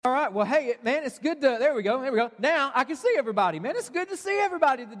right. Well, hey, man, it's good to, there we go. Now I can see everybody. Man, it's good to see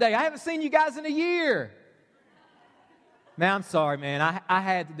everybody today. I haven't seen you guys in a year. Man, I'm sorry, man. I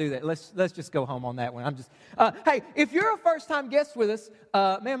had to do that. Let's just go home on that one. Hey, if you're a first-time guest with us,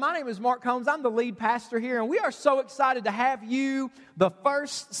 man, my name is Mark Combs. I'm the lead pastor here, and we are so excited to have you the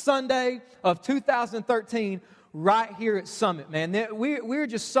first Sunday of 2013 right here at Summit, man. We're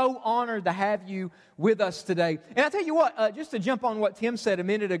just so honored to have you with us today. And I tell you what, just to jump on what Tim said a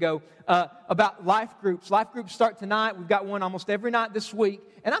minute ago about life groups. Life groups start tonight. We've got one almost every night this week.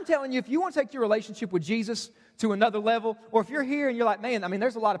 And I'm telling you, if you want to take your relationship with Jesus to another level, or if you're here and you're like, man, I mean,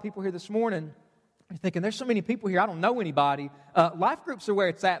 there's a lot of people here this morning. You're thinking, there's so many people here, I don't know anybody. Life groups are where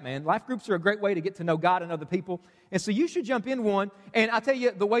it's at, man. Life groups are a great way to get to know God and other people. And so you should jump in one. And I tell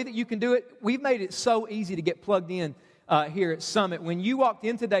you, the way that you can do it, we've made it so easy to get plugged in here at Summit. When you walked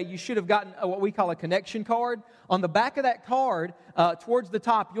in today, you should have gotten what we call a connection card. On the back of that card, towards the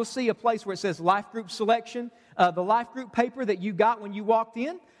top, you'll see a place where it says Life Group Selection. The life group paper that you got when you walked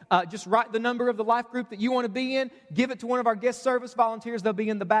in, just write the number of the life group that you want to be in, give it to one of our guest service volunteers. They'll be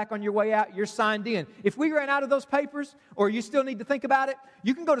in the back on your way out. You're signed in. If we ran out of those papers, or you still need to think about it,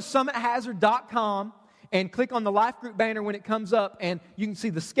 you can go to summithazard.com and click on the life group banner when it comes up, and you can see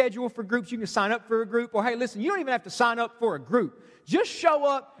the schedule for groups. You can sign up for a group, or hey, listen, you don't even have to sign up for a group. Just show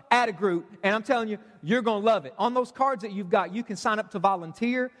up at a group, and I'm telling you, you're going to love it. On those cards that you've got, you can sign up to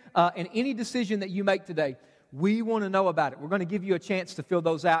volunteer, and any decision that you make today, we want to know about it. We're going to give you a chance to fill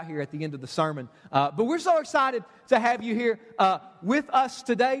those out here at the end of the sermon. But we're so excited to have you here with us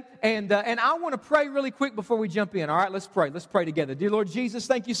today. And I want to pray really quick before we jump in. All right, let's pray. Let's pray together. Dear Lord Jesus,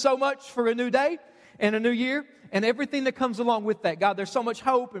 thank you so much for a new day and a new year and everything that comes along with that. God, there's so much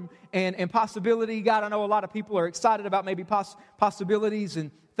hope and possibility. God, I know a lot of people are excited about maybe possibilities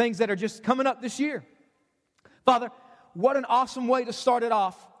and things that are just coming up this year. Father, what an awesome way to start it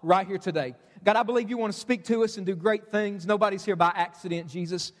off right here today. God, I believe you want to speak to us and do great things. Nobody's here by accident,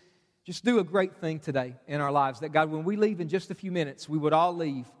 Jesus. Just do a great thing today in our lives. That, God, when we leave in just a few minutes, we would all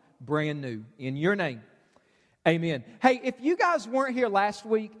leave brand new. In your name, amen. Hey, if you guys weren't here last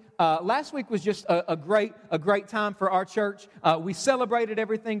week was just a great time for our church. We celebrated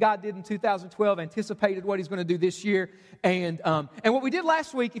everything God did in 2012, anticipated what He's going to do this year. And what we did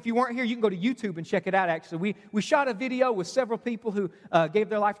last week, if you weren't here, you can go to YouTube and check it out, actually. We shot a video with several people who gave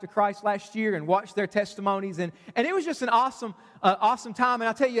their life to Christ last year and watched their testimonies. And it was just an awesome time. And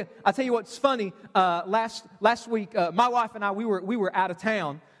I'll tell you what's funny. Last week, my wife and I, we were out of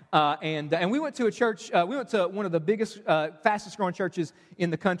town. And we went to a church, we went to one of the biggest, fastest growing churches in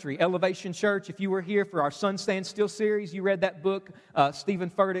the country, Elevation Church. If you were here for our Sun Stand Still series, you read that book.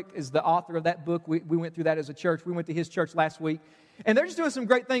 Stephen Furtick is the author of that book. We went through that as a church. We went to his church last week. And they're just doing some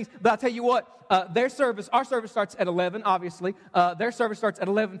great things. But I'll tell you what, our service starts at 11, obviously. Their service starts at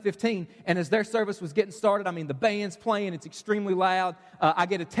 11:15. And as their service was getting started, I mean, the band's playing. It's extremely loud. I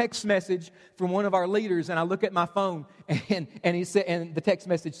get a text message from one of our leaders, and I look at my phone, and the text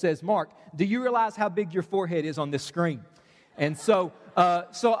message says, Mark, do you realize how big your forehead is on this screen? And so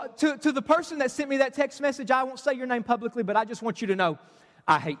to the person that sent me that text message, I won't say your name publicly, but I just want you to know,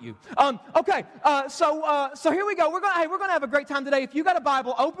 I hate you. Okay, so here we go. We're gonna have a great time today. If you got a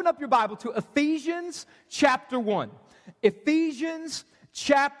Bible, open up your Bible to Ephesians chapter 1. Ephesians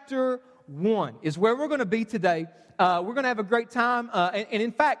chapter 1 is where we're going to be today. We're going to have a great time. And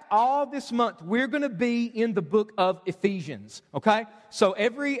in fact, all this month, we're going to be in the book of Ephesians, okay? So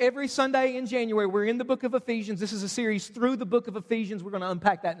every Sunday in January, we're in the book of Ephesians. This is a series through the book of Ephesians. We're going to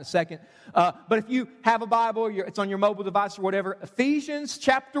unpack that in a second. But if you have a Bible, or it's on your mobile device or whatever, Ephesians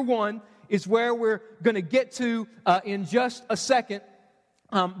chapter 1 is where we're going to get to in just a second.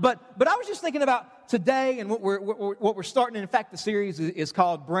 But I was just thinking about today and what we're starting. In fact, the series is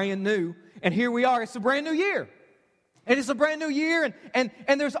called Brand New. And here we are. It's a brand new year. And it's a brand new year, and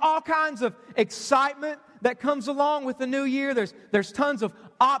there's all kinds of excitement that comes along with the new year. There's tons of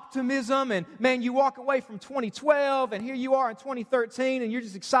optimism, and man, you walk away from 2012, and here you are in 2013, and you're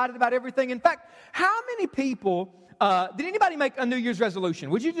just excited about everything. In fact, how many people, did anybody make a New Year's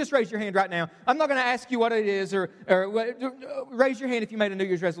resolution? Would you just raise your hand right now? I'm not going to ask you what it is, or raise your hand if you made a New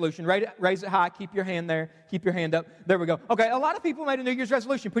Year's resolution. Raise it high, keep your hand there, keep your hand up. There we go. Okay, a lot of people made a New Year's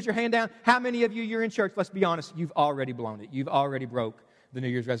resolution. Put your hand down. How many of you're in church? Let's be honest, you've already blown it. You've already broke the New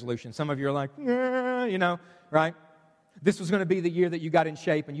Year's resolution. Some of you are like, right? This was going to be the year that you got in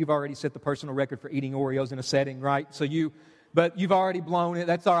shape, and you've already set the personal record for eating Oreos in a setting, right? But you've already blown it.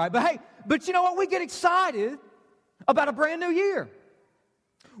 That's all right. But hey, you know what? We get excited about a brand new year.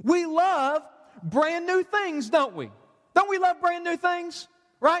 We love brand new things, don't we? Don't we love brand new things,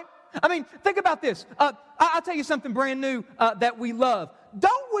 right? I mean, think about this. I'll tell you something brand new that we love.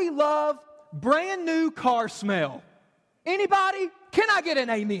 Don't we love brand new car smell? Anybody? Can I get an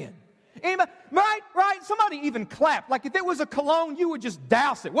amen? Anybody? Right? Somebody even clapped. Like if it was a cologne, you would just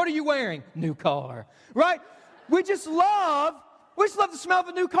douse it. What are you wearing? New car. Right? We just love the smell of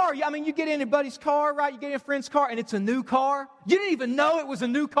a new car. I mean, you get in a buddy's car, right? You get in a friend's car, and it's a new car. You didn't even know it was a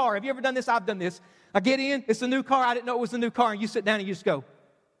new car. Have you ever done this? I've done this. I get in, it's a new car. I didn't know it was a new car. And you sit down and you just go,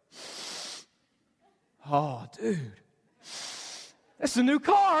 oh, dude. It's a new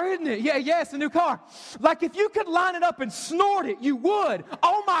car, isn't it? Yeah, it's a new car. Like if you could line it up and snort it, you would.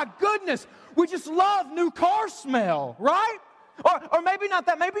 Oh my goodness. We just love new car smell, right? Or maybe not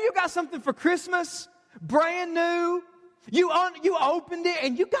that. Maybe you got something for Christmas, brand new. You opened it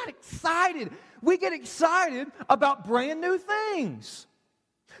and you got excited. We get excited about brand new things.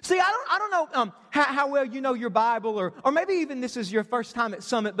 See, I don't know how well you know your Bible, or maybe even this is your first time at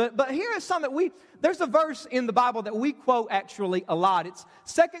Summit, but here at Summit, there's a verse in the Bible that we quote actually a lot. It's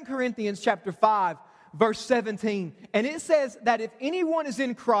 2 Corinthians chapter 5, verse 17, and it says that if anyone is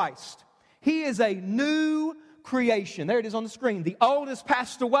in Christ, he is a new creation. There it is on the screen. The old has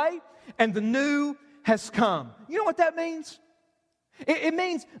passed away, and the new has come. You know what that means? It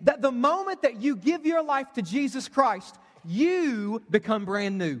means that the moment that you give your life to Jesus Christ, you become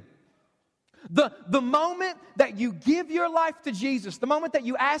brand new. The moment that you give your life to Jesus, the moment that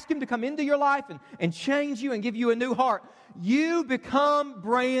you ask Him to come into your life and change you and give you a new heart, you become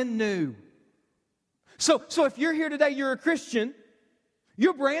brand new. So if you're here today, you're a Christian,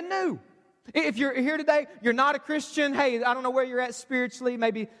 you're brand new. If you're here today, you're not a Christian, hey, I don't know where you're at spiritually.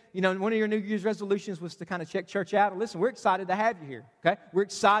 Maybe, one of your New Year's resolutions was to kind of check church out. Listen, we're excited to have you here, okay? We're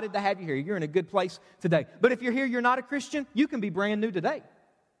excited to have you here. You're in a good place today. But if you're here, you're not a Christian, you can be brand new today.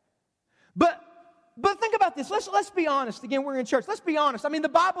 But think about this. Let's be honest. Again, we're in church. Let's be honest. I mean, the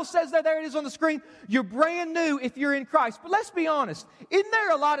Bible says there it is on the screen. You're brand new if you're in Christ. But let's be honest. Isn't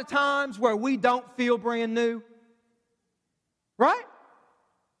there a lot of times where we don't feel brand new? Right?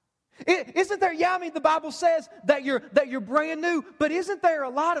 Isn't there, the Bible says that you're brand new, but isn't there a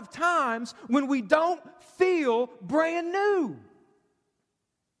lot of times when we don't feel brand new?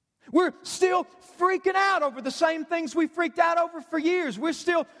 We're still freaking out over the same things we freaked out over for years. We're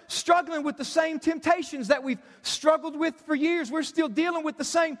still struggling with the same temptations that we've struggled with for years. We're still dealing with the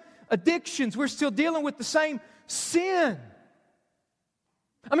same addictions. We're still dealing with the same sin.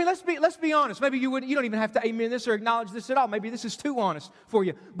 I mean, let's be honest. Maybe you don't even have to amen this or acknowledge this at all. Maybe this is too honest for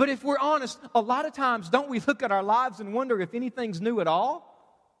you. But if we're honest, a lot of times don't we look at our lives and wonder if anything's new at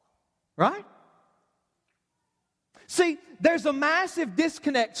all? Right? See, there's a massive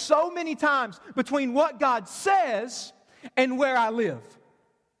disconnect so many times between what God says and where I live.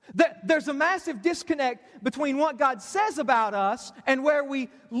 There's a massive disconnect between what God says about us and where we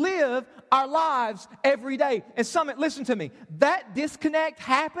live our lives every day. And Summit, listen to me. That disconnect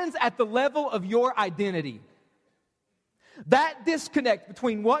happens at the level of your identity. That disconnect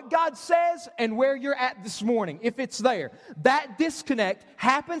between what God says and where you're at this morning, if it's there, that disconnect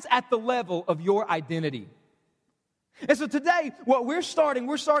happens at the level of your identity. And so today, what we're starting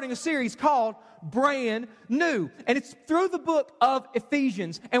a series called Brand New. And it's through the book of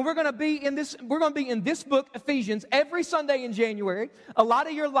Ephesians. And we're going to be in this book, Ephesians, every Sunday in January. A lot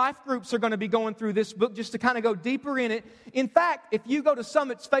of your life groups are going to be going through this book just to kind of go deeper in it. In fact, if you go to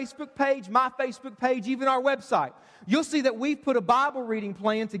Summit's Facebook page, my Facebook page, even our website, you'll see that we've put a Bible reading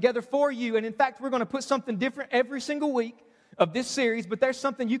plan together for you. And in fact, we're going to put something different every single week of this series, but there's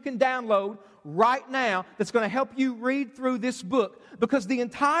something you can download right now that's going to help you read through this book, because the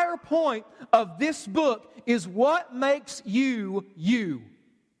entire point of this book is what makes you you.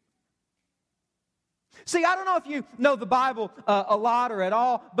 See, I don't know if you know the Bible a lot or at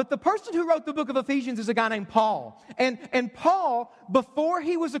all, but the person who wrote the book of Ephesians is a guy named Paul. And Paul, before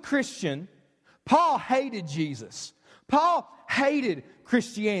he was a Christian, Paul hated Jesus. Paul hated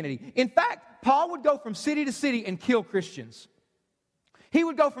Christianity. In fact, Paul would go from city to city and kill Christians. He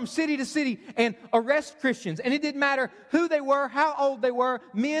would go from city to city and arrest Christians. And it didn't matter who they were, how old they were,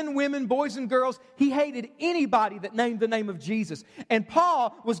 men, women, boys, and girls. He hated anybody that named the name of Jesus. And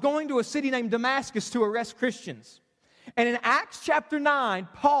Paul was going to a city named Damascus to arrest Christians. And in Acts chapter 9,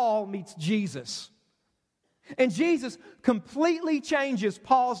 Paul meets Jesus. And Jesus completely changes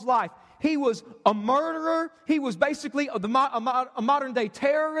Paul's life. He was a murderer. He was basically a modern-day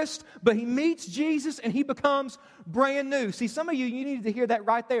terrorist. But he meets Jesus and he becomes brand new. See, some of you needed to hear that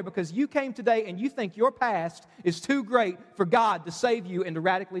right there, because you came today and you think your past is too great for God to save you and to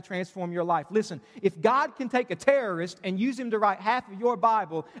radically transform your life. Listen, if God can take a terrorist and use him to write half of your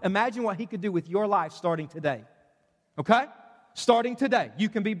Bible, imagine what he could do with your life starting today. Okay? Starting today, you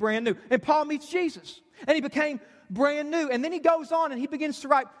can be brand new. And Paul meets Jesus, and he became brand new. And then he goes on and he begins to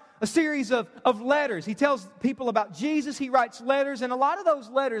write a series of letters. He tells people about Jesus. He writes letters, and a lot of those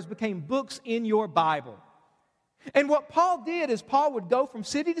letters became books in your Bible. And what Paul did is Paul would go from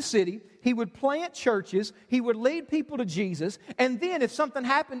city to city. He would plant churches. He would lead people to Jesus. And then if something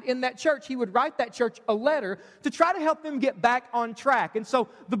happened in that church, he would write that church a letter to try to help them get back on track. And so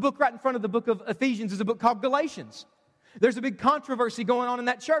the book right in front of the book of Ephesians is a book called Galatians. There's a big controversy going on in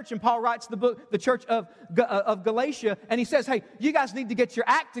that church, and Paul writes the church of Galatia, and he says, hey, you guys need to get your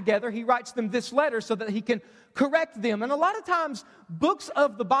act together. He writes them this letter so that he can correct them. And a lot of times, books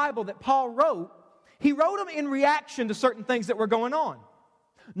of the Bible that Paul wrote, he wrote them in reaction to certain things that were going on.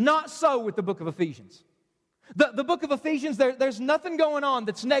 Not so with the book of Ephesians. The book of Ephesians, there's nothing going on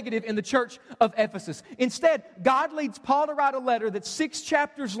that's negative in the church of Ephesus. Instead, God leads Paul to write a letter that's 6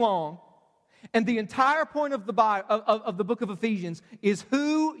 chapters long, and the entire point of the book of Ephesians is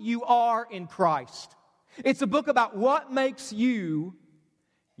who you are in Christ. It's a book about what makes you,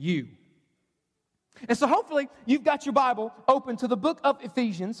 you. And so hopefully you've got your Bible open to the book of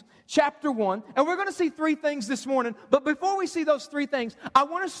Ephesians, chapter 1. And we're going to see 3 things this morning. But before we see those 3 things, I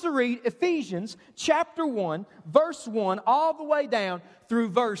want us to read Ephesians, chapter 1, verse 1, all the way down through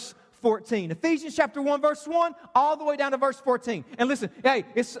verse 14. Ephesians chapter 1, verse 1, all the way down to verse 14. And listen, hey,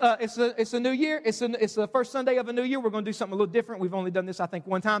 it's a new year. It's the first Sunday of a new year. We're going to do something a little different. We've only done this, I think,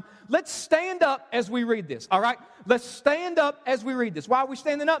 one time. Let's stand up as we read this, all right? Let's stand up as we read this. Why are we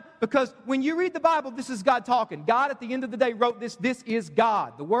standing up? Because when you read the Bible, this is God talking. God, at the end of the day, wrote this. This is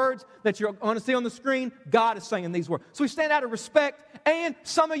God. The words that you're going to see on the screen, God is saying these words. So we stand out of respect, and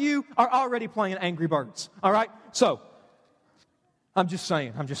some of you are already playing Angry Birds, all right? So, I'm just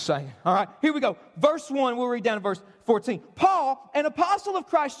saying. All right, here we go. Verse 1, we'll read down to verse 14. Paul, an apostle of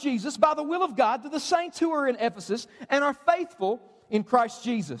Christ Jesus, by the will of God, to the saints who are in Ephesus and are faithful in Christ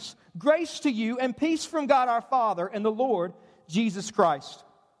Jesus. Grace to you and peace from God our Father and the Lord Jesus Christ.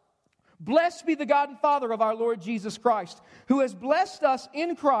 Blessed be the God and Father of our Lord Jesus Christ, who has blessed us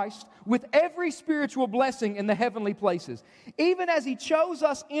in Christ with every spiritual blessing in the heavenly places, even as He chose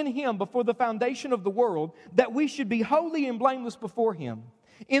us in Him before the foundation of the world, that we should be holy and blameless before Him.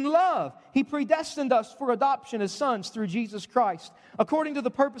 In love, He predestined us for adoption as sons through Jesus Christ, according to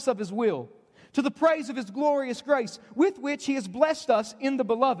the purpose of His will, to the praise of His glorious grace, with which He has blessed us in the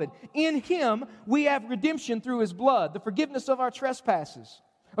Beloved. In Him we have redemption through His blood, the forgiveness of our trespasses,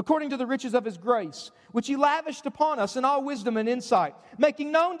 according to the riches of His grace, which He lavished upon us in all wisdom and insight,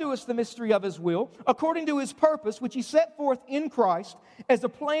 making known to us the mystery of His will, according to His purpose, which He set forth in Christ as a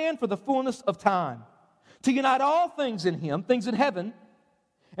plan for the fullness of time, to unite all things in Him, things in heaven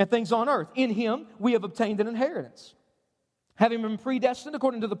and things on earth. In Him we have obtained an inheritance, having been predestined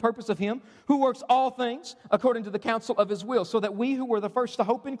according to the purpose of Him who works all things according to the counsel of His will, so that we who were the first to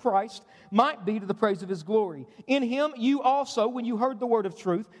hope in Christ might be to the praise of His glory. In Him you also, when you heard the word of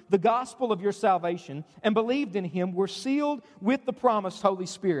truth, the gospel of your salvation, and believed in Him, were sealed with the promised Holy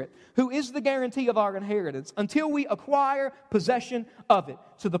Spirit, who is the guarantee of our inheritance, until we acquire possession of it,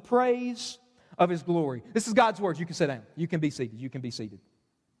 to the praise of His glory. This is God's words. You can sit down. You can be seated. You can be seated.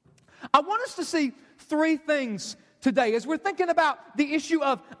 I want us to see 3 things today, as we're thinking about the issue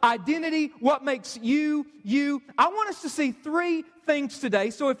of identity, what makes you, you. I want us to see 3 things today.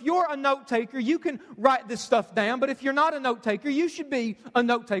 So if you're a note taker, you can write this stuff down. But if you're not a note taker, you should be a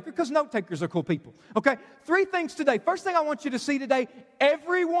note taker, because note takers are cool people. Okay? 3 things today. First thing I want you to see today,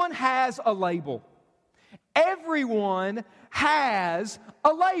 everyone has a label. Everyone has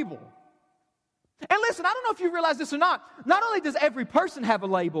a label. And listen, I don't know if you realize this or not. Not only does every person have a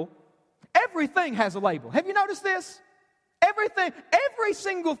label, everything has a label. Have you noticed this? Everything, every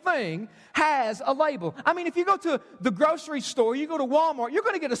single thing has a label. I mean, if you go to the grocery store, you go to Walmart, you're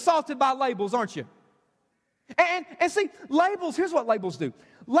going to get assaulted by labels, aren't you? And see, labels, here's what labels do.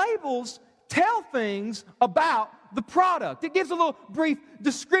 Labels tell things about the product. It gives a little brief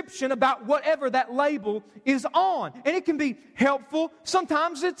description about whatever that label is on. And it can be helpful.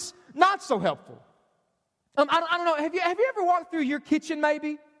 Sometimes it's not so helpful. I don't know, have you ever walked through your kitchen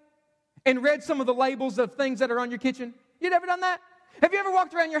maybe and read some of the labels of things that are on your kitchen? You've ever done that? Have you ever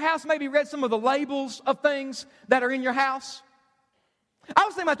walked around your house, maybe read some of the labels of things that are in your house? I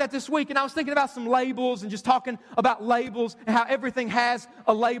was thinking about that this week, and I was thinking about some labels and just talking about labels and how everything has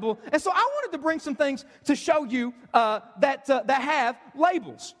a label. And so I wanted to bring some things to show you that have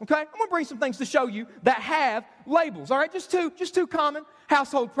labels, okay? I'm going to bring some things to show you that have labels, all right? Just two common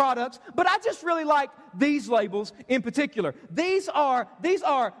household products. But I just really like these labels in particular. These are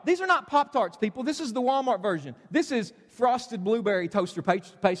not Pop-Tarts, people. This is the Walmart version. This is frosted blueberry toaster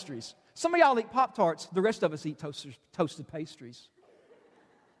pastries. Some of y'all eat Pop-Tarts. The rest of us eat toasted pastries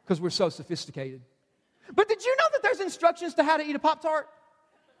because we're so sophisticated. But did you know that there's instructions to how to eat a Pop-Tart?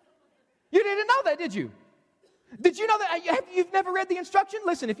 You didn't know that, did you? Did you know that? You've never read the instruction?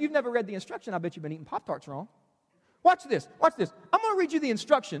 Listen, if you've never read the instruction, I bet you've been eating Pop-Tarts wrong. Watch this. I'm going to read you the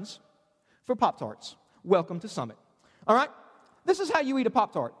instructions for Pop-Tarts. Welcome to Summit. All right? This is how you eat a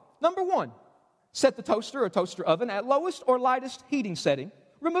Pop-Tart. Number 1, set the toaster or toaster oven at lowest or lightest heating setting.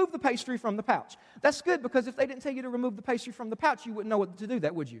 Remove the pastry from the pouch. That's good because if they didn't tell you to remove the pastry from the pouch, you wouldn't know what to do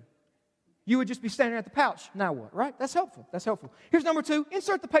that, would you? You would just be standing at the pouch. Now what, right? That's helpful. Here's number 2.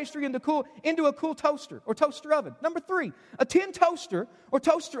 Insert the pastry into a cool toaster or toaster oven. Number 3, a tin toaster or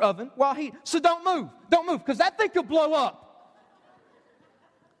toaster oven while heat. So don't move, because that thing could blow up.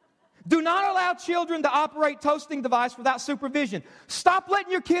 Do not allow children to operate toasting device without supervision. Stop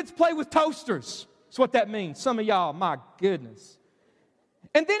letting your kids play with toasters. That's what that means. Some of y'all, my goodness.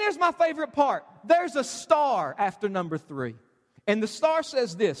 And then here's my favorite part. There's a star after number 3. And the star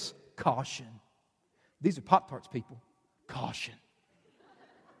says this: caution. These are Pop-Tarts, people. Caution.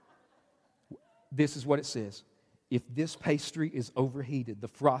 This is what it says. If this pastry is overheated, the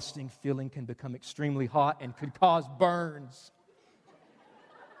frosting filling can become extremely hot and could cause burns.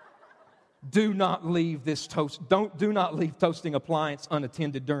 Do not leave toasting appliance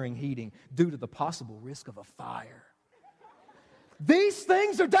unattended during heating due to the possible risk of a fire. These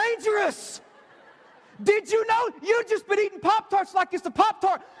things are dangerous. Did you know you've just been eating Pop-Tarts like it's a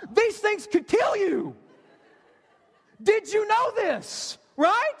Pop-Tart? These things could kill you. Did you know this?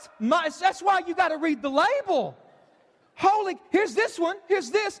 Right? That's why you got to read the label. Here's this one. Here's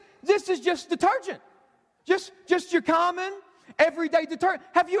this. This is just detergent. Just your common, everyday detergent.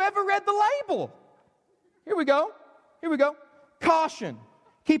 Have you ever read the label? Here we go. Caution.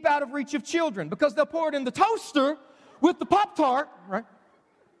 Keep out of reach of children because they'll pour it in the toaster with the Pop-Tart, right?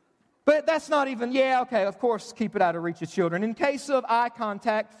 But that's not even, of course, keep it out of reach of children. In case of eye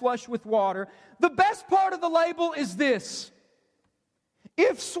contact, flush with water. The best part of the label is this.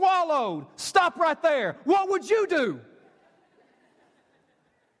 If swallowed, stop right there. What would you do?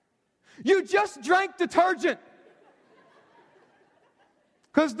 You just drank detergent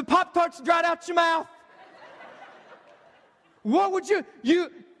because the Pop-Tarts dried out your mouth. What would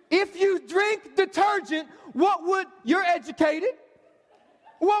if you drink detergent, you're educated.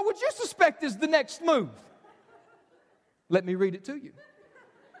 What would you suspect is the next move? Let me read it to you.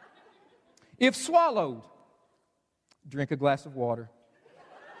 If swallowed, drink a glass of water.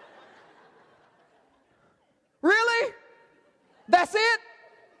 Really? That's it?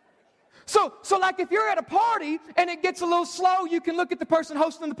 So like if you're at a party and it gets a little slow, you can look at the person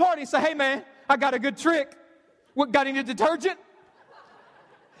hosting the party and say, hey man, I got a good trick. What, got any detergent?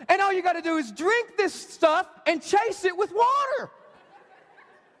 And all you got to do is drink this stuff and chase it with water.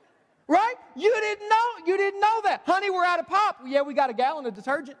 Right? You didn't know that. Honey, we're out of pop. Yeah, we got a gallon of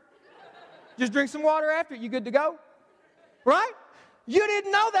detergent. Just drink some water after it. You good to go? Right? You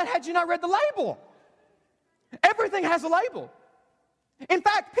didn't know that had you not read the label. Everything has a label. In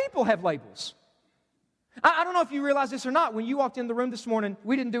fact, people have labels. I don't know if you realize this or not. When you walked in the room this morning,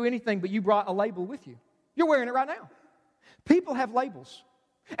 we didn't do anything, but you brought a label with you. You're wearing it right now. People have labels.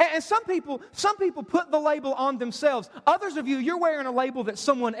 And some people put the label on themselves. Others of you, you're wearing a label that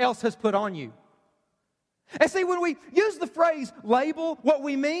someone else has put on you. And see, when we use the phrase label, what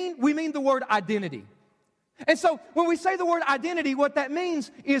we mean the word identity. And so when we say the word identity, what that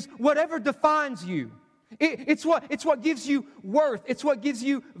means is whatever defines you. It's what gives you worth. It's what gives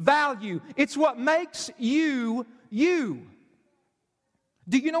you value. It's what makes you, you.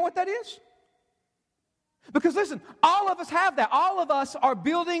 Do you know what that is? Because listen, all of us have that. All of us are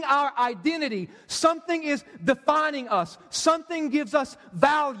building our identity. Something is defining us. Something gives us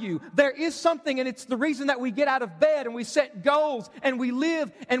value. There is something, and it's the reason that we get out of bed and we set goals and we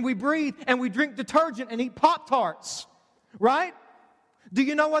live and we breathe and we drink detergent and eat Pop-Tarts. Right? Do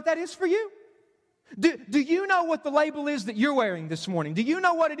you know what that is for you? Do you know what the label is that you're wearing this morning? Do you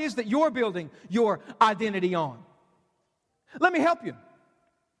know what it is that you're building your identity on? Let me help you.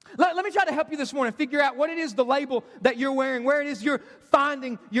 Let me try to help you this morning figure out what it is, the label that you're wearing, where it is you're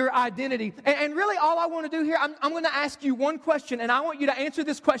finding your identity. And really all I want to do here, I'm going to ask you one question, and I want you to answer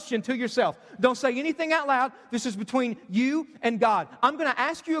this question to yourself. Don't say anything out loud. This is between you and God. I'm going to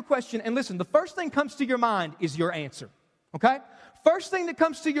ask you a question, and listen, the first thing comes to your mind is your answer, okay? First thing that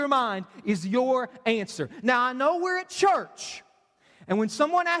comes to your mind is your answer. Now, I know we're at church, and when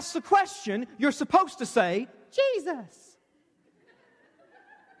someone asks a question, you're supposed to say, Jesus.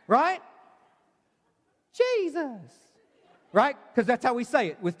 Right? Jesus. Right? Because that's how we say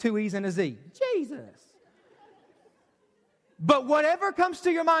it, with 2 E's and a Z. Jesus. But whatever comes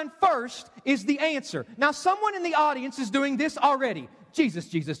to your mind first is the answer. Now, someone in the audience is doing this already. Jesus,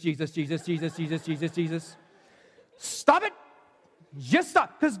 Jesus, Jesus, Jesus, Jesus, Jesus, Jesus, Jesus. Stop it. Just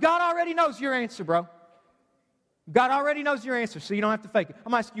stop. Because God already knows your answer, bro. God already knows your answer, so you don't have to fake it.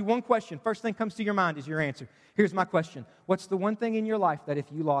 I'm going to ask you one question. First thing comes to your mind is your answer. Here's my question. What's the one thing in your life that if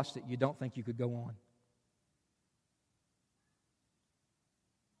you lost it, you don't think you could go on?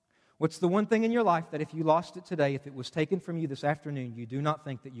 What's the one thing in your life that if you lost it today, if it was taken from you this afternoon, you do not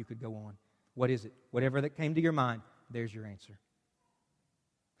think that you could go on? What is it? Whatever that came to your mind, there's your answer.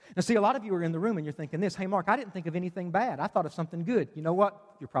 Now, see, a lot of you are in the room and you're thinking this, hey, Mark, I didn't think of anything bad. I thought of something good. You know what?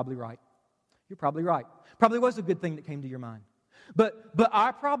 You're probably right. You're probably right. Probably was a good thing that came to your mind. But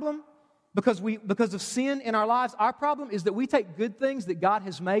our problem, because of sin in our lives, our problem is that we take good things that God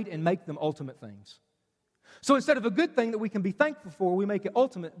has made and make them ultimate things. So instead of a good thing that we can be thankful for, we make it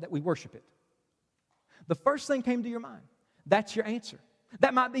ultimate that we worship it. The first thing came to your mind. That's your answer.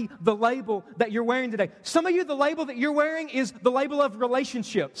 That might be the label that you're wearing today. Some of you, the label that you're wearing is the label of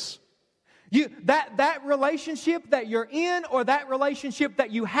relationships. That relationship that you're in or that relationship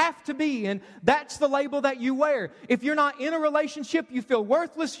that you have to be in, that's the label that you wear. If you're not in a relationship, you feel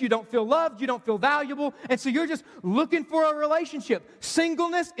worthless, you don't feel loved, you don't feel valuable, and so you're just looking for a relationship.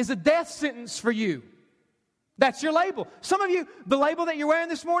 Singleness is a death sentence for you. That's your label. Some of you, the label that you're wearing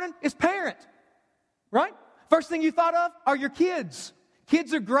this morning is parent, right? First thing you thought of are your kids.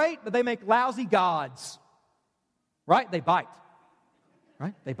 Kids are great, but they make lousy gods, right? They bite,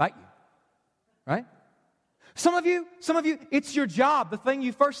 right? They bite you. Right? Some of you, it's your job. The thing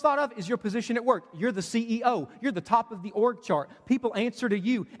you first thought of is your position at work. You're the CEO. You're the top of the org chart. People answer to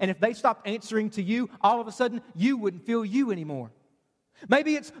you, and if they stopped answering to you, all of a sudden, you wouldn't feel you anymore.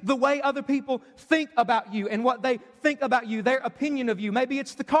 Maybe it's the way other people think about you and what they think about you, their opinion of you. Maybe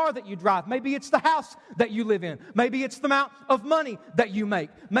it's the car that you drive. Maybe it's the house that you live in. Maybe it's the amount of money that you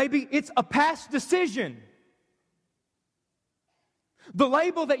make. Maybe it's a past decision. The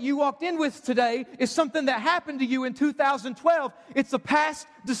label that you walked in with today is something that happened to you in 2012. It's a past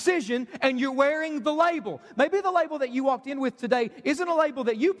decision, and you're wearing the label. Maybe the label that you walked in with today isn't a label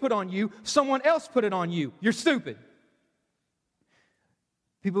that you put on you. Someone else put it on you. You're stupid.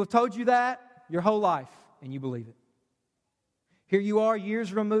 People have told you that your whole life, and you believe it. Here you are,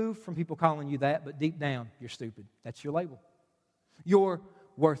 years removed from people calling you that, but deep down, you're stupid. That's your label. You're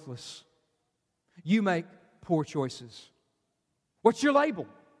worthless. You make poor choices. What's your label?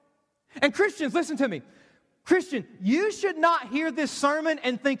 And Christians, listen to me. Christian, you should not hear this sermon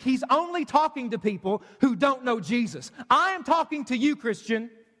and think he's only talking to people who don't know Jesus. I am talking to you,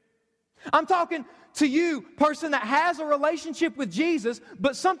 Christian. I'm talking to you, person that has a relationship with Jesus,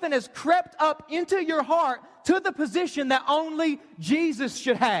 but something has crept up into your heart to the position that only Jesus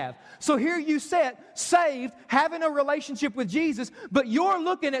should have. So here you sit, saved, having a relationship with Jesus, but you're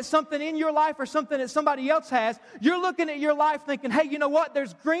looking at something in your life or something that somebody else has. You're looking at your life thinking, hey, you know what?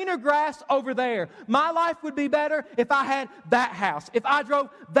 There's greener grass over there. My life would be better if I had that house, if I drove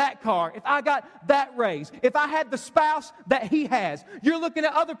that car, if I got that raise, if I had the spouse that he has. You're looking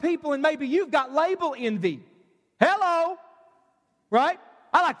at other people and maybe you've got label envy. Hello, right?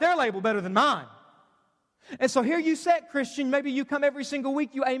 I like their label better than mine. And so here you sit, Christian, maybe you come every single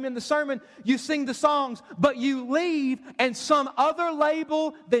week, you amen the sermon, you sing the songs, but you leave and some other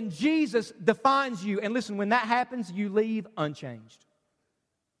label than Jesus defines you. And listen, when that happens, you leave unchanged.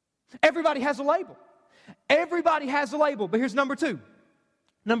 Everybody has a label. Everybody has a label. But here's number two.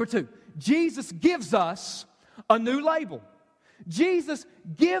 Number two, Jesus gives us a new label. Jesus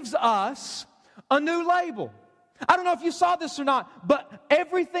gives us a new label. I don't know if you saw this or not, but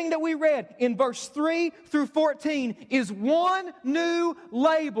everything that we read in verse 3 through 14 is one new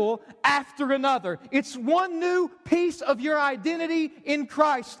label after another. It's one new piece of your identity in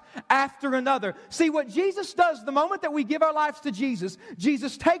Christ after another. See, what Jesus does the moment that we give our lives to Jesus,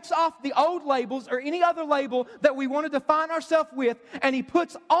 Jesus takes off the old labels or any other label that we want to define ourselves with, and He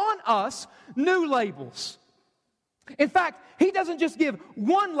puts on us new labels. In fact, He doesn't just give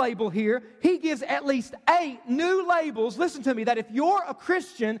one label here. He gives at least 8 new labels. Listen to me, that if you're a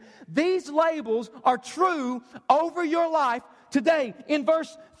Christian, these labels are true over your life today. In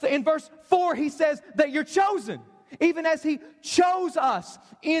verse 4, He says that you're chosen. Even as He chose us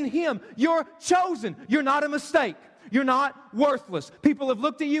in Him, you're chosen. You're not a mistake. You're not worthless. People have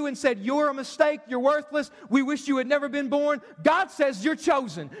looked at you and said, you're a mistake, you're worthless, we wish you had never been born. God says you're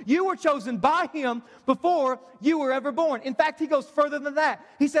chosen. You were chosen by Him before you were ever born. In fact, He goes further than that.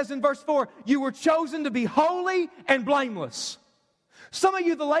 He says in verse 4, you were chosen to be holy and blameless. Some of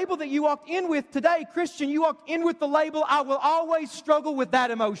you, the label that you walked in with today, Christian, you walked in with the label, I will always struggle with that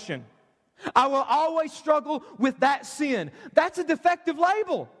emotion. I will always struggle with that sin. That's a defective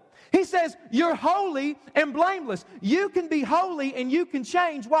label. He says, you're holy and blameless. You can be holy and you can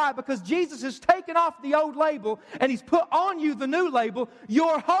change. Why? Because Jesus has taken off the old label and He's put on you the new label.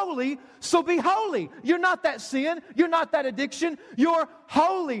 You're holy, so be holy. You're not that sin. You're not that addiction. You're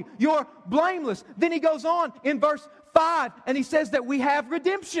holy. You're blameless. Then He goes on in verse 5 and He says that we have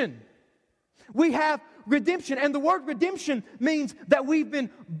redemption. We have redemption. And the word redemption means that we've been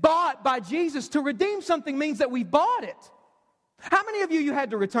bought by Jesus. To redeem something means that we bought it. How many of you had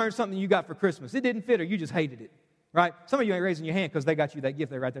to return something you got for Christmas? It didn't fit or you just hated it, right? Some of you ain't raising your hand because they got you that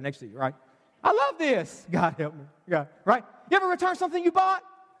gift there right there next to you, right? I love this. God help me. God, right? You ever return something you bought?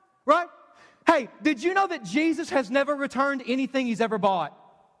 Right? Hey, did you know that Jesus has never returned anything He's ever bought?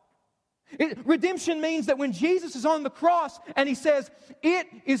 Redemption means that when Jesus is on the cross and He says, it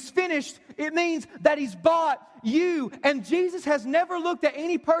is finished, it means that He's bought you. And Jesus has never looked at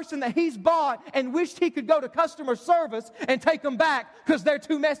any person that He's bought and wished He could go to customer service and take them back because they're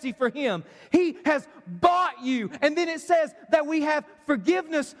too messy for Him. He has bought you. And then it says that we have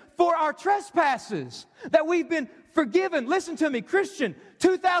forgiveness for our trespasses, that we've been forgiven. Listen to me, Christian,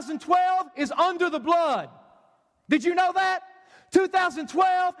 2012 is under the blood. Did you know that?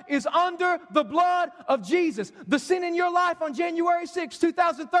 2012 is under the blood of Jesus. The sin in your life on January 6,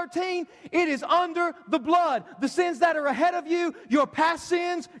 2013, it is under the blood. The sins that are ahead of you, your past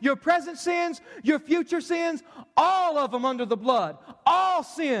sins, your present sins, your future sins, all of them under the blood. All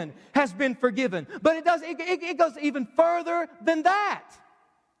sin has been forgiven. But it goes even further than that.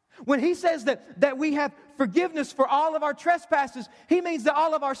 When He says that we have forgiveness for all of our trespasses, He means that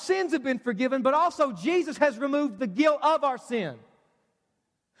all of our sins have been forgiven, but also Jesus has removed the guilt of our sin.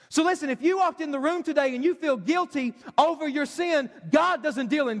 So listen, if you walked in the room today and you feel guilty over your sin, God doesn't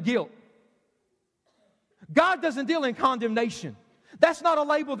deal in guilt. God doesn't deal in condemnation. That's not a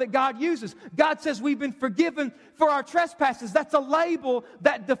label that God uses. God says we've been forgiven for our trespasses. That's a label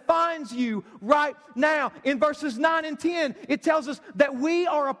that defines you right now. In verses 9 and 10, it tells us that we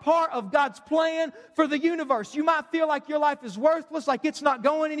are a part of God's plan for the universe. You might feel like your life is worthless, like it's not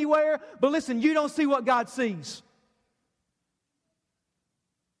going anywhere, but listen, you don't see what God sees.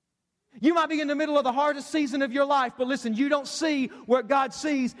 You might be in the middle of the hardest season of your life, but listen, you don't see what God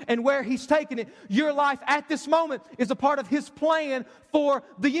sees and where He's taken it. Your life at this moment is a part of His plan for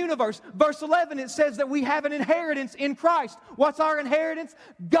the universe. Verse 11, it says that we have an inheritance in Christ. What's our inheritance?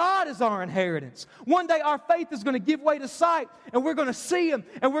 God is our inheritance. One day our faith is going to give way to sight, and we're going to see Him,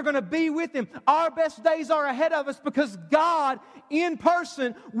 and we're going to be with Him. Our best days are ahead of us because God, in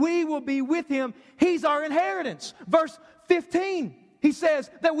person, we will be with Him. He's our inheritance. Verse 15. He says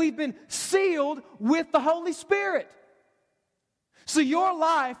that we've been sealed with the Holy Spirit. So your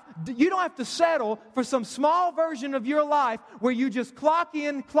life, you don't have to settle for some small version of your life where you just clock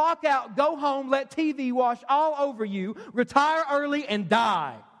in, clock out, go home, let TV wash all over you, retire early, and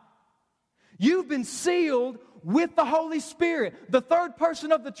die. You've been sealed with the Holy Spirit. The third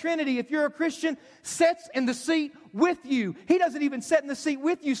person of the Trinity, if you're a Christian, sits in the seat with you. He doesn't even sit in the seat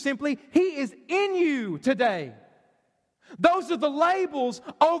with you simply. He is in you today. Those are the labels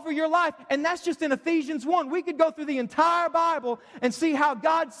over your life. And that's just in Ephesians 1. We could go through the entire Bible and see how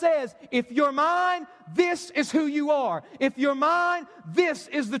God says, if you're mine, this is who you are. If you're mine, this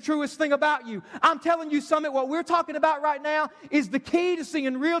is the truest thing about you. I'm telling you, Summit, what we're talking about right now is the key to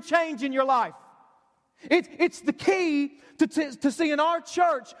seeing real change in your life. It's the key to seeing our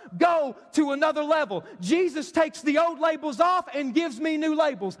church go to another level. Jesus takes the old labels off and gives me new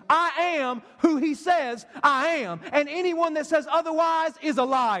labels. I am who He says I am. And anyone that says otherwise is a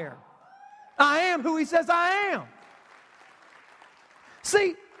liar. I am who He says I am.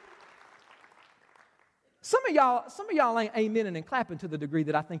 See, some of y'all ain't amening and clapping to the degree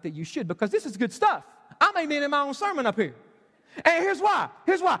that I think that you should, because this is good stuff. I'm amening my own sermon up here. And here's why.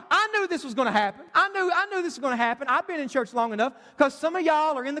 I knew this was going to happen. I knew this was going to happen. I've been in church long enough because some of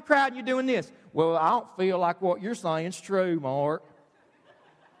y'all are in the crowd and you're doing this. Well, I don't feel like what you're saying is true, Mark.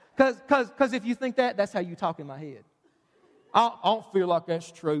 Because if you think that, that's how you talk in my head. I don't feel like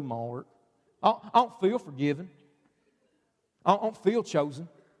that's true, Mark. I don't feel forgiven. I don't feel chosen.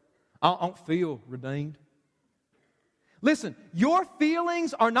 I don't feel redeemed. Listen, your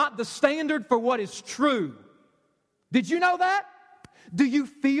feelings are not the standard for what is true. Did you know that? Do you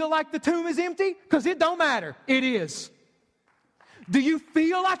feel like the tomb is empty? Because it don't matter. It is. Do you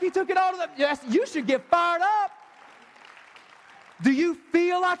feel like He took it all to the... Yes, you should get fired up. Do you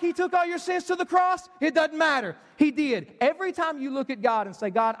feel like He took all your sins to the cross? It doesn't matter. He did. Every time you look at God and say,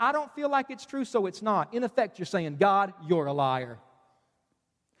 God, I don't feel like it's true, so it's not. In effect, you're saying, God, you're a liar.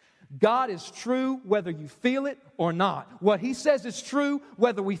 God is true whether you feel it or not. What He says is true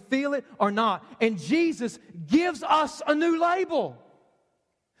whether we feel it or not. And Jesus gives us a new label.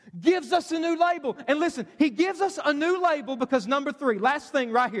 Gives us a new label. And listen, He gives us a new label because number 3, last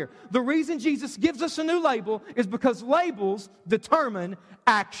thing right here. The reason Jesus gives us a new label is because labels determine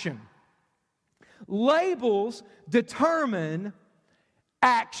action. Labels determine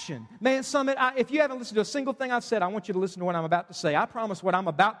action. Man, Summit, if you haven't listened to a single thing I've said, I want you to listen to what I'm about to say. I promise what I'm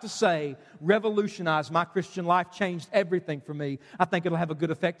about to say revolutionized my Christian life, changed everything for me. I think it'll have a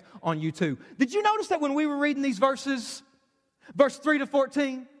good effect on you too. Did you notice that when we were reading these verses, verse 3 to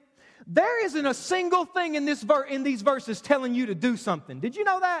 14, there isn't a single thing in these verses telling you to do something. Did you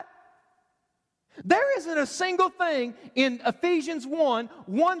know that? There isn't a single thing in Ephesians 1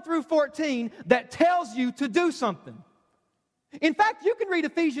 through 14 that tells you to do something. In fact, you can read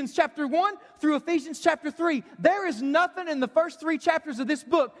Ephesians chapter 1 through Ephesians chapter 3. There is nothing in the first 3 chapters of this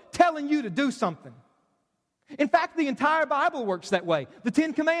book telling you to do something. In fact, the entire Bible works that way. The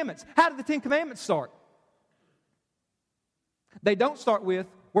 10 Commandments. How did the 10 Commandments start? They don't start with,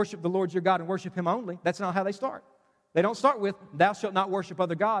 worship the Lord your God and worship Him only. That's not how they start. They don't start with, thou shalt not worship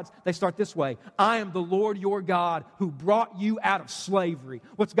other gods. They start this way. I am the Lord your God who brought you out of slavery.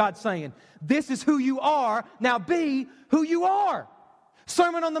 What's God saying? This is who you are. Now be who you are.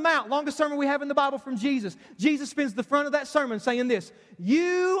 Sermon on the Mount, longest sermon we have in the Bible from Jesus. Jesus spends the front of that sermon saying this.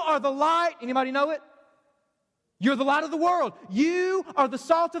 You are the light. Anybody know it? You're the light of the world. You are the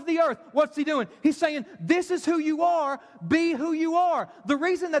salt of the earth. What's He doing? He's saying, this is who you are. Be who you are. The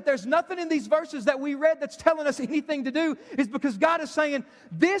reason that there's nothing in these verses that we read that's telling us anything to do is because God is saying,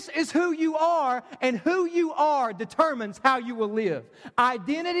 this is who you are, and who you are determines how you will live.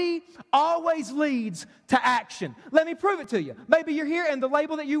 Identity always leads to action. Let me prove it to you. Maybe you're here and the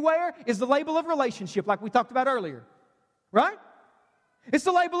label that you wear is the label of relationship, like we talked about earlier. Right? It's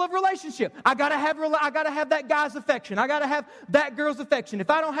the label of relationship. I gotta have that guy's affection. I gotta have that girl's affection. If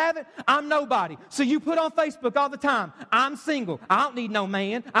I don't have it, I'm nobody. So you put on Facebook all the time, I'm single. I don't need no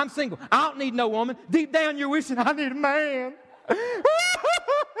man. I'm single. I don't need no woman. Deep down you're wishing, I need a man.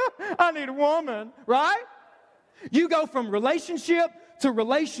 I need a woman, right? You go from relationship to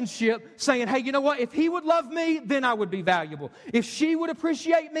relationship saying, hey, you know what? If he would love me, then I would be valuable. If she would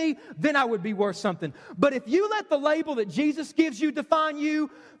appreciate me, then I would be worth something. But if you let the label that Jesus gives you define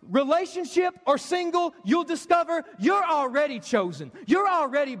you, relationship or single, you'll discover you're already chosen. You're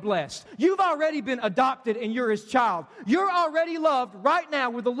already blessed. You've already been adopted and you're His child. You're already loved right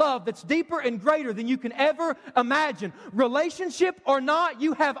now with a love that's deeper and greater than you can ever imagine. Relationship or not,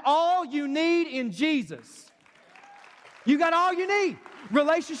 you have all you need in Jesus. You got all you need,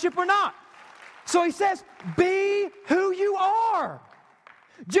 relationship or not. So He says, be who you are.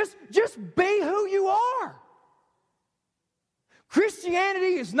 Just be who you are.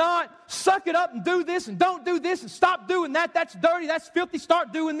 Christianity is not suck it up and do this and don't do this and stop doing that. That's dirty, that's filthy,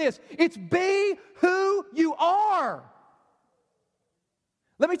 start doing this. It's be who you are.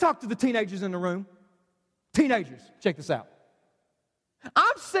 Let me talk to the teenagers in the room. Teenagers, check this out.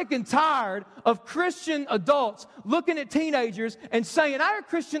 I'm sick and tired of Christian adults looking at teenagers and saying, I heard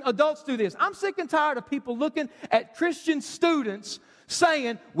Christian adults do this. I'm sick and tired of people looking at Christian students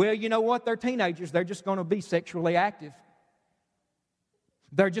saying, well, you know what? They're teenagers. They're just going to be sexually active.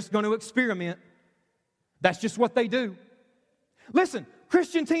 They're just going to experiment. That's just what they do. Listen,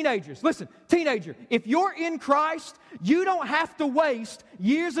 Christian teenagers, listen, teenager, if you're in Christ, you don't have to waste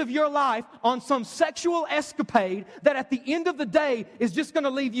years of your life on some sexual escapade that at the end of the day is just going to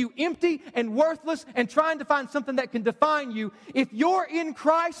leave you empty and worthless and trying to find something that can define you. If you're in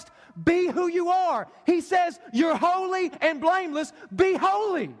Christ, be who you are. He says you're holy and blameless. Be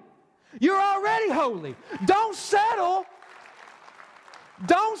holy. You're already holy. Don't settle.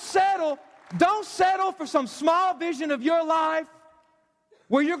 Don't settle. Don't settle for some small vision of your life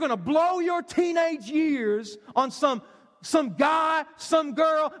where you're going to blow your teenage years on some guy, some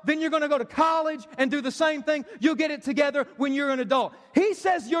girl, then you're going to go to college and do the same thing. You'll get it together when you're an adult. He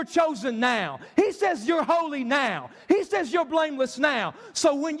says you're chosen now. He says you're holy now. He says you're blameless now.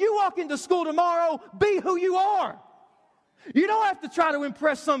 So when you walk into school tomorrow, be who you are. You don't have to try to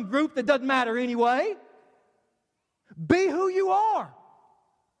impress some group that doesn't matter anyway. Be who you are.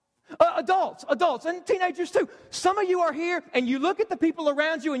 Adults, and teenagers too. Some of you are here and you look at the people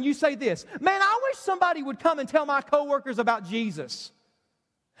around you and you say this, man, I wish somebody would come and tell my coworkers about Jesus.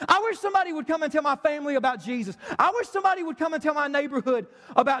 I wish somebody would come and tell my family about Jesus. I wish somebody would come and tell my neighborhood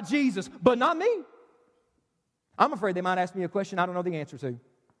about Jesus, but not me. I'm afraid they might ask me a question I don't know the answer to.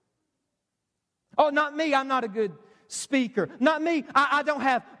 Oh, not me, I'm not a good speaker. Not me, I don't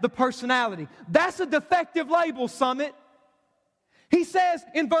have the personality. That's a defective label, Summit. He says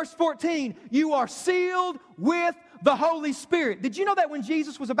in verse 14, you are sealed with the Holy Spirit. Did you know that when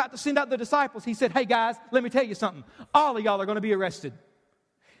Jesus was about to send out the disciples, he said, hey guys, let me tell you something. All of y'all are going to be arrested.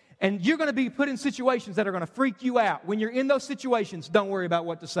 And you're going to be put in situations that are going to freak you out. When you're in those situations, don't worry about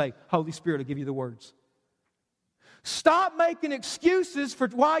what to say. Holy Spirit will give you the words. Stop making excuses for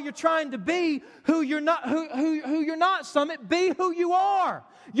why you're trying to be who you're not, who you're not, Summit. Be who you are.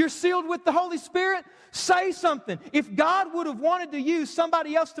 You're sealed with the Holy Spirit. Say something. If God would have wanted to use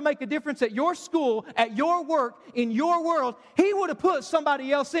somebody else to make a difference at your school, at your work, in your world, He would have put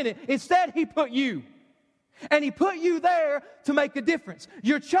somebody else in it. Instead, He put you. And He put you there to make a difference.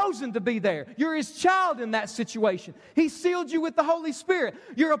 You're chosen to be there. You're His child in that situation. He sealed you with the Holy Spirit.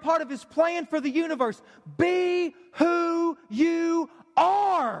 You're a part of His plan for the universe. Be who you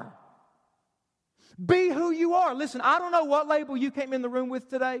are. Be who you are. Listen, I don't know what label you came in the room with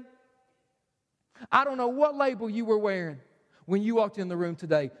today. I don't know what label you were wearing when you walked in the room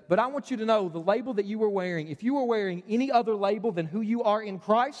today. But I want you to know the label that you were wearing, if you were wearing any other label than who you are in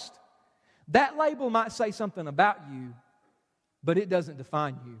Christ, that label might say something about you, but it doesn't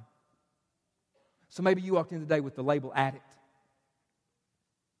define you. So maybe you walked in today with the label addict.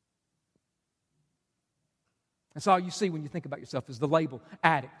 That's all you see when you think about yourself is the label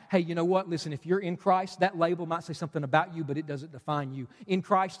addict. Hey, you know what? Listen, if you're in Christ, that label might say something about you, but it doesn't define you. In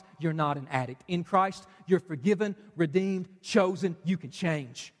Christ, you're not an addict. In Christ, you're forgiven, redeemed, chosen. You can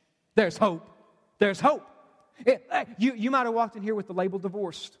change. There's hope. There's hope. You might have walked in here with the label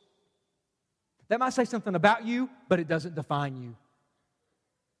divorced. That might say something about you, but it doesn't define you.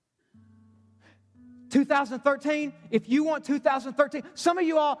 2013, if you want 2013, some of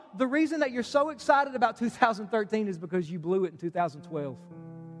you all, the reason that you're so excited about 2013 is because you blew it in 2012.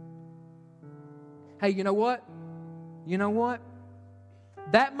 Hey, you know what? You know what?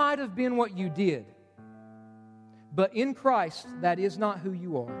 That might have been what you did. But in Christ, that is not who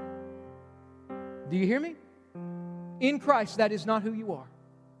you are. Do you hear me? In Christ, that is not who you are.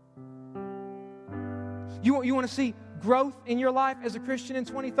 You want to see growth in your life as a Christian in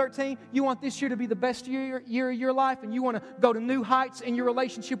 2013? You want this year to be the best year of your life, and you want to go to new heights in your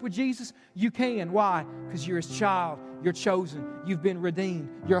relationship with Jesus? You can. Why? Because you're His child. You're chosen. You've been redeemed.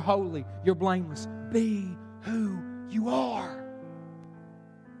 You're holy. You're blameless. Be who you are.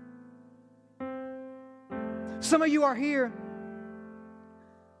 Some of you are here,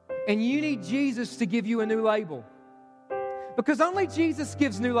 and you need Jesus to give you a new label. Because only Jesus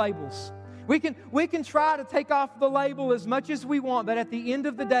gives new labels. We can try to take off the label as much as we want, but at the end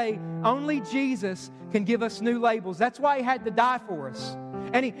of the day, only Jesus can give us new labels. That's why He had to die for us.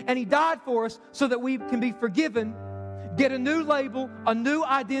 And he died for us so that we can be forgiven, get a new label, a new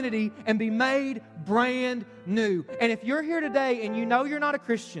identity, and be made brand new. And if you're here today and you know you're not a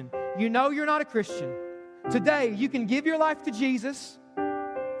Christian, today you can give your life to Jesus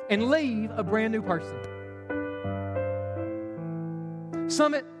and leave a brand new person.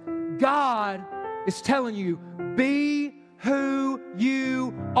 Summit, God is telling you, be who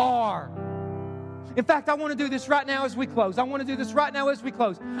you are. In fact, I want to do this right now as we close. I want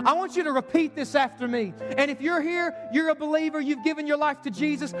you to repeat this after me. And if you're here, you're a believer, you've given your life to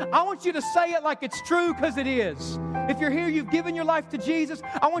Jesus, I want you to say it like it's true because it is. If you're here, you've given your life to Jesus,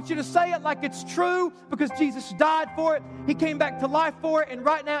 I want you to say it like it's true because Jesus died for it. He came back to life for it. And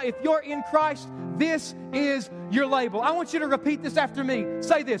right now, if you're in Christ, this is your label. I want you to repeat this after me.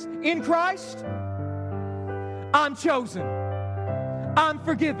 Say this. In Christ, I'm chosen. I'm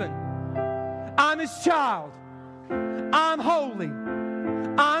forgiven. I'm His child. I'm holy.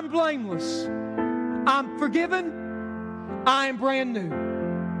 I'm blameless. I'm forgiven. I am brand new.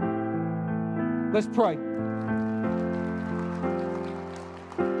 Let's pray.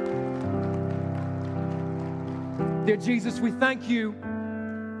 Dear Jesus, we thank you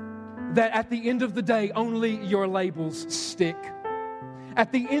that at the end of the day, only your labels stick.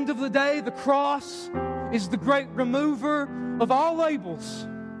 At the end of the day, the cross is the great remover of all labels.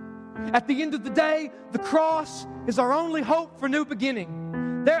 At the end of the day, the cross is our only hope for new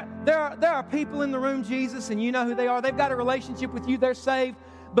beginning. There are people in the room, Jesus, and you know who they are. They've got a relationship with you. They're saved.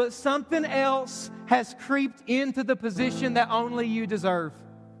 But something else has creeped into the position that only you deserve.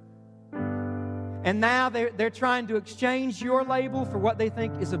 And now they're trying to exchange your label for what they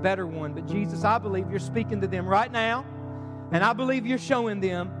think is a better one. But Jesus, I believe you're speaking to them right now. And I believe you're showing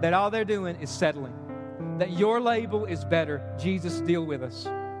them that all they're doing is settling. That your label is better. Jesus, deal with us.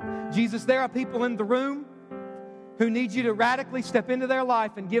 Jesus, there are people in the room who need you to radically step into their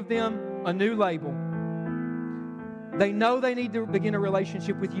life and give them a new label. They know they need to begin a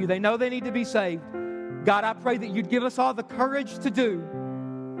relationship with you. They know they need to be saved. God, I pray that you'd give us all the courage to do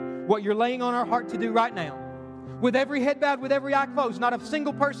what you're laying on our heart to do right now. With every head bowed, with every eye closed, not a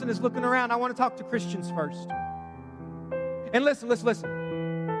single person is looking around. I want to talk to Christians first. And listen.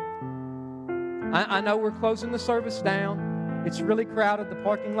 I know we're closing the service down. It's really crowded. The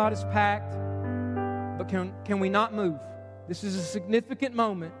parking lot is packed. But can we not move? This is a significant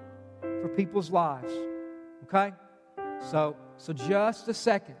moment for people's lives. Okay? So just a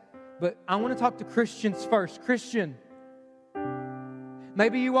second. But I want to talk to Christians first. Christian,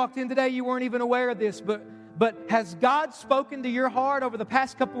 maybe you walked in today, you weren't even aware of this, but has God spoken to your heart over the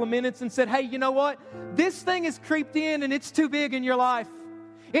past couple of minutes and said, hey, you know what? This thing has creeped in and it's too big in your life.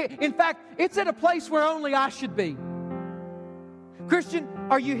 In fact, it's at a place where only I should be. Christian,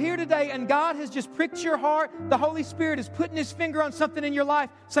 are you here today and God has just pricked your heart? The Holy Spirit is putting His finger on something in your life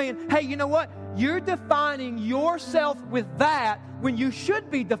saying, hey, you know what? You're defining yourself with that when you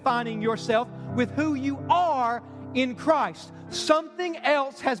should be defining yourself with who you are in Christ. Something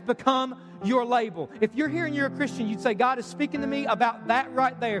else has become your label. If you're here and you're a Christian, you'd say, God is speaking to me about that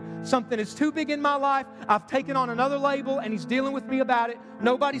right there. Something is too big in my life. I've taken on another label and He's dealing with me about it.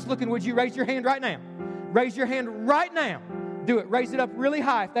 Nobody's looking. Would you raise your hand right now? Raise your hand right now. Do it. Raise it up really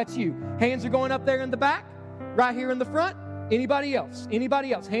high if that's you. Hands are going up there in the back, right here in the front. Anybody else?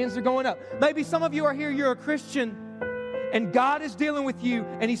 Anybody else? Hands are going up. Maybe some of you are here, you're a Christian, and God is dealing with you,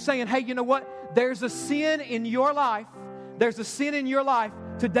 and He's saying, hey, you know what? There's a sin in your life. There's a sin in your life.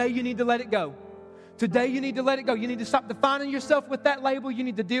 Today you need to let it go. Today you need to let it go. You need to stop defining yourself with that label. You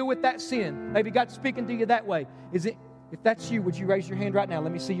need to deal with that sin. Maybe God's speaking to you that way. If that's you, would you raise your hand right now?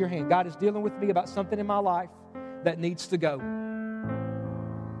 Let me see your hand. God is dealing with me about something in my life that needs to go.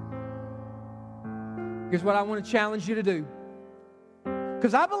 Here's what I want to challenge you to do.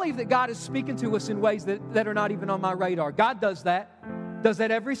 Because I believe that God is speaking to us in ways that are not even on my radar. God does that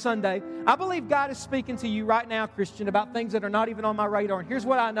every Sunday. I believe God is speaking to you right now, Christian, about things that are not even on my radar. And here's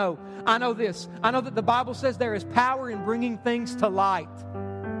what I know. I know this. I know that the Bible says there is power in bringing things to light.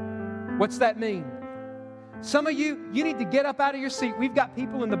 What's that mean? Some of you need to get up out of your seat. We've got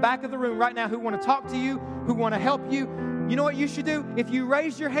people in the back of the room right now who want to talk to you, who want to help you. You know what you should do? If you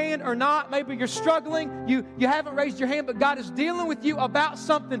raise your hand or not, maybe you're struggling, you haven't raised your hand, but God is dealing with you about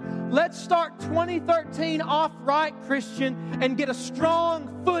something. Let's start 2013 off right, Christian, and get a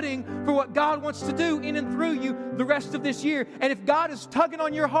strong footing for what God wants to do in and through you the rest of this year. And if God is tugging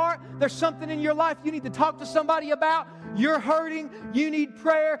on your heart, there's something in your life you need to talk to somebody about, you're hurting, you need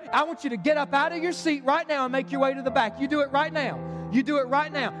prayer, I want you to get up out of your seat right now and make your way to the back. You do it right now. You do it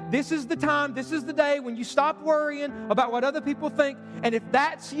right now. This is the time, this is the day when you stop worrying about what other people think. And if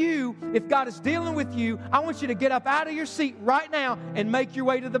that's you, if God is dealing with you, I want you to get up out of your seat right now and make your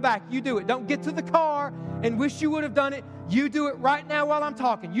way to the back. You do it. Don't get to the car and wish you would have done it. You do it right now while I'm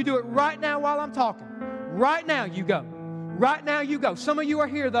talking. You do it right now while I'm talking. Right now you go. Right now you go. Some of you are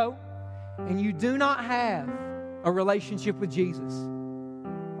here, though, and you do not have a relationship with Jesus.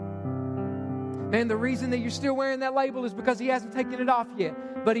 And the reason that you're still wearing that label is because He hasn't taken it off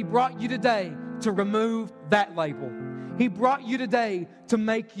yet. But He brought you today to remove that label. He brought you today to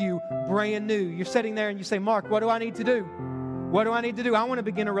make you brand new. You're sitting there and you say, Mark, what do I need to do? What do I need to do? I want to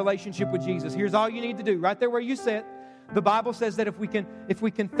begin a relationship with Jesus. Here's all you need to do. Right there where you sit. The Bible says that if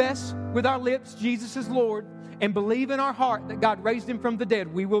we confess with our lips Jesus is Lord and believe in our heart that God raised Him from the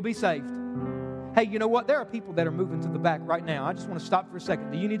dead, we will be saved. Hey, you know what? There are people that are moving to the back right now. I just want to stop for a second.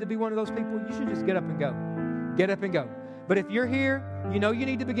 Do you need to be one of those people? You should just get up and go. Get up and go. But if you're here, you know you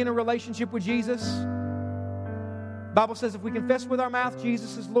need to begin a relationship with Jesus. The Bible says if we confess with our mouth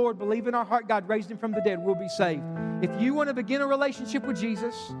Jesus is Lord, believe in our heart God raised Him from the dead, we'll be saved. If you want to begin a relationship with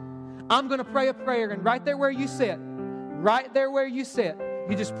Jesus, I'm going to pray a prayer. And right there where you sit,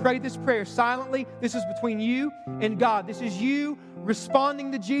 you just pray this prayer silently. This is between you and God. This is you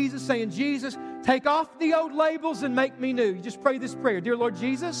responding to Jesus, saying, Jesus, take off the old labels and make me new. You just pray this prayer. Dear Lord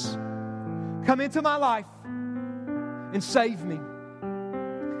Jesus, come into my life and save me.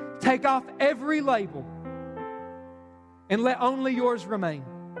 Take off every label and let only yours remain.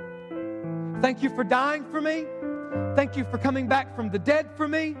 Thank you for dying for me. Thank you for coming back from the dead for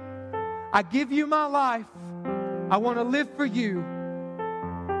me. I give you my life. I want to live for you.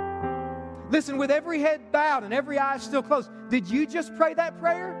 Listen, with every head bowed and every eye still closed, did you just pray that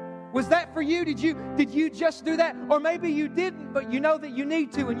prayer? Was that for you? Did you just do that? Or maybe you didn't, but you know that you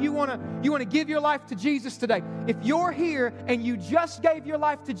need to, and you want to give your life to Jesus today. If you're here and you just gave your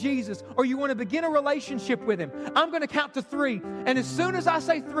life to Jesus, or you want to begin a relationship with Him, I'm going to count to 3. And as soon as I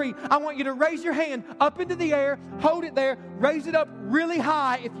say 3, I want you to raise your hand up into the air, hold it there, raise it up really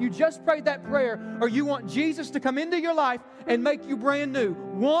high if you just prayed that prayer, or you want Jesus to come into your life and make you brand new.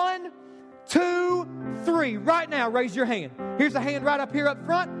 1, 2, 3. Right now, raise your hand. Here's a hand right up here up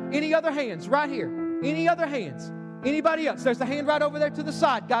front. Any other hands? Right here. Any other hands? Anybody else? There's a hand right over there to the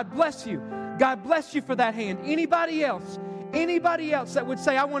side. God bless you. God bless you for that hand. Anybody else? Anybody else that would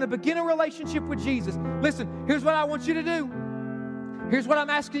say, I want to begin a relationship with Jesus? Listen, here's what I want you to do. Here's what I'm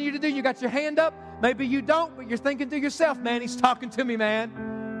asking you to do. You got your hand up. Maybe you don't, but you're thinking to yourself, man, He's talking to me,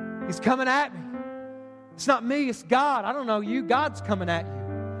 man. He's coming at me. It's not me, it's God. I don't know you. God's coming at you.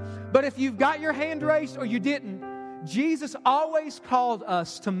 But if you've got your hand raised or you didn't, Jesus always called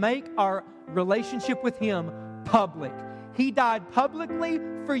us to make our relationship with Him public. He died publicly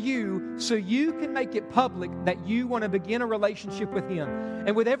for you so you can make it public that you want to begin a relationship with Him.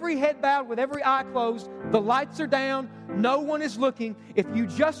 And with every head bowed, with every eye closed, the lights are down, no one is looking. If you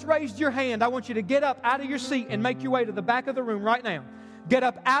just raised your hand, I want you to get up out of your seat and make your way to the back of the room right now. Get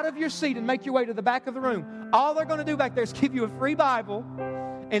up out of your seat and make your way to the back of the room. All they're going to do back there is give you a free Bible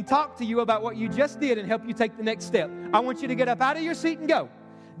and talk to you about what you just did and help you take the next step. I want you to get up out of your seat and go.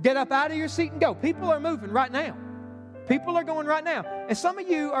 Get up out of your seat and go. People are moving right now. People are going right now. And some of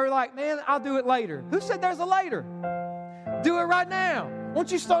you are like, man, I'll do it later. Who said there's a later? Do it right now.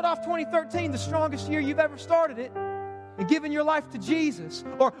 Won't you start off 2013, the strongest year you've ever started it, and giving your life to Jesus?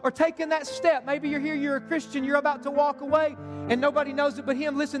 Or taking that step. Maybe you're here, you're a Christian, you're about to walk away, and nobody knows it but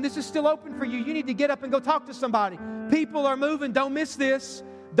Him. Listen, this is still open for you. You need to get up and go talk to somebody. People are moving. Don't miss this.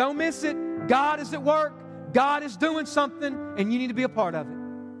 Don't miss it. God is at work. God is doing something, and you need to be a part of it.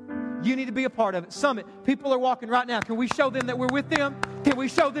 You need to be a part of it. Summit, people are walking right now. Can we show them that we're with them? Can we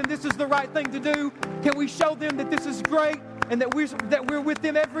show them this is the right thing to do? Can we show them that this is great and that we're with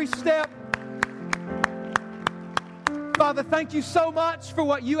them every step? Father, thank you so much for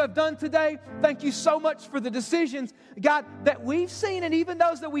what you have done today. Thank you so much for the decisions, God, that we've seen and even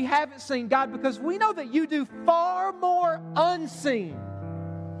those that we haven't seen, God, because we know that you do far more unseen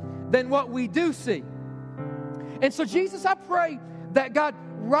than what we do see. And so, Jesus, I pray that, God,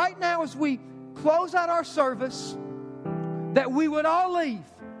 right now as we close out our service, that we would all leave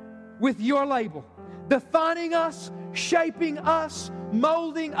with your label, defining us, shaping us,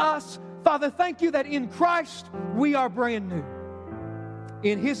 molding us. Father, thank you that in Christ we are brand new.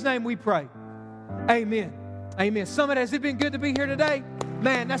 In His name we pray. Amen. Amen. Summit, has it been good to be here today?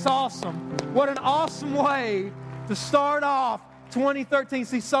 Man, that's awesome. What an awesome way to start off 2013.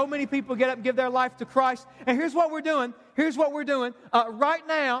 See so many people get up and give their life to Christ. And here's what we're doing. Right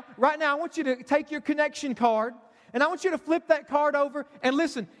now, I want you to take your connection card, and I want you to flip that card over. And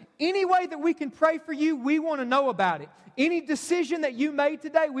listen, any way that we can pray for you, we want to know about it. Any decision that you made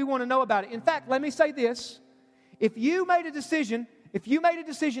today, we want to know about it. In fact, let me say this. If you made a decision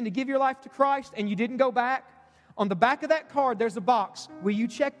to give your life to Christ and you didn't go back, on the back of that card, there's a box. Will you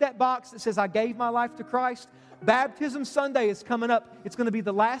check that box that says, I gave my life to Christ? Baptism Sunday is coming up. It's going to be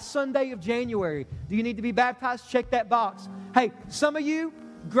the last Sunday of January. Do you need to be baptized? Check that box. Hey, some of you,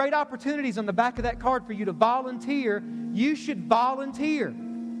 great opportunities on the back of that card for you to volunteer. You should volunteer.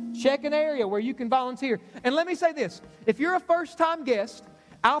 Check an area where you can volunteer. And let me say this. If you're a first-time guest,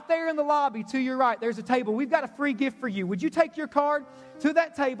 out there in the lobby to your right, there's a table. We've got a free gift for you. Would you take your card to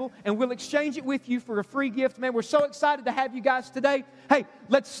that table, and we'll exchange it with you for a free gift? Man, we're so excited to have you guys today. Hey,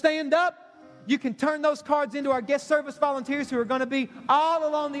 let's stand up. You can turn those cards into our guest service volunteers who are going to be all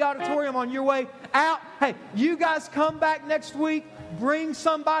along the auditorium on your way out. Hey, you guys come back next week. Bring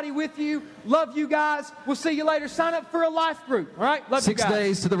somebody with you. Love you guys. We'll see you later. Sign up for a life group. All right? Love you guys. 6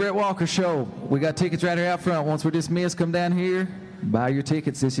 days to the Rhett Walker Show. We got tickets right here out front. Once we're dismissed, come down here. Buy your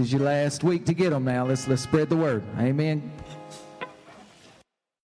tickets. This is your last week to get them now. Let's spread the word. Amen.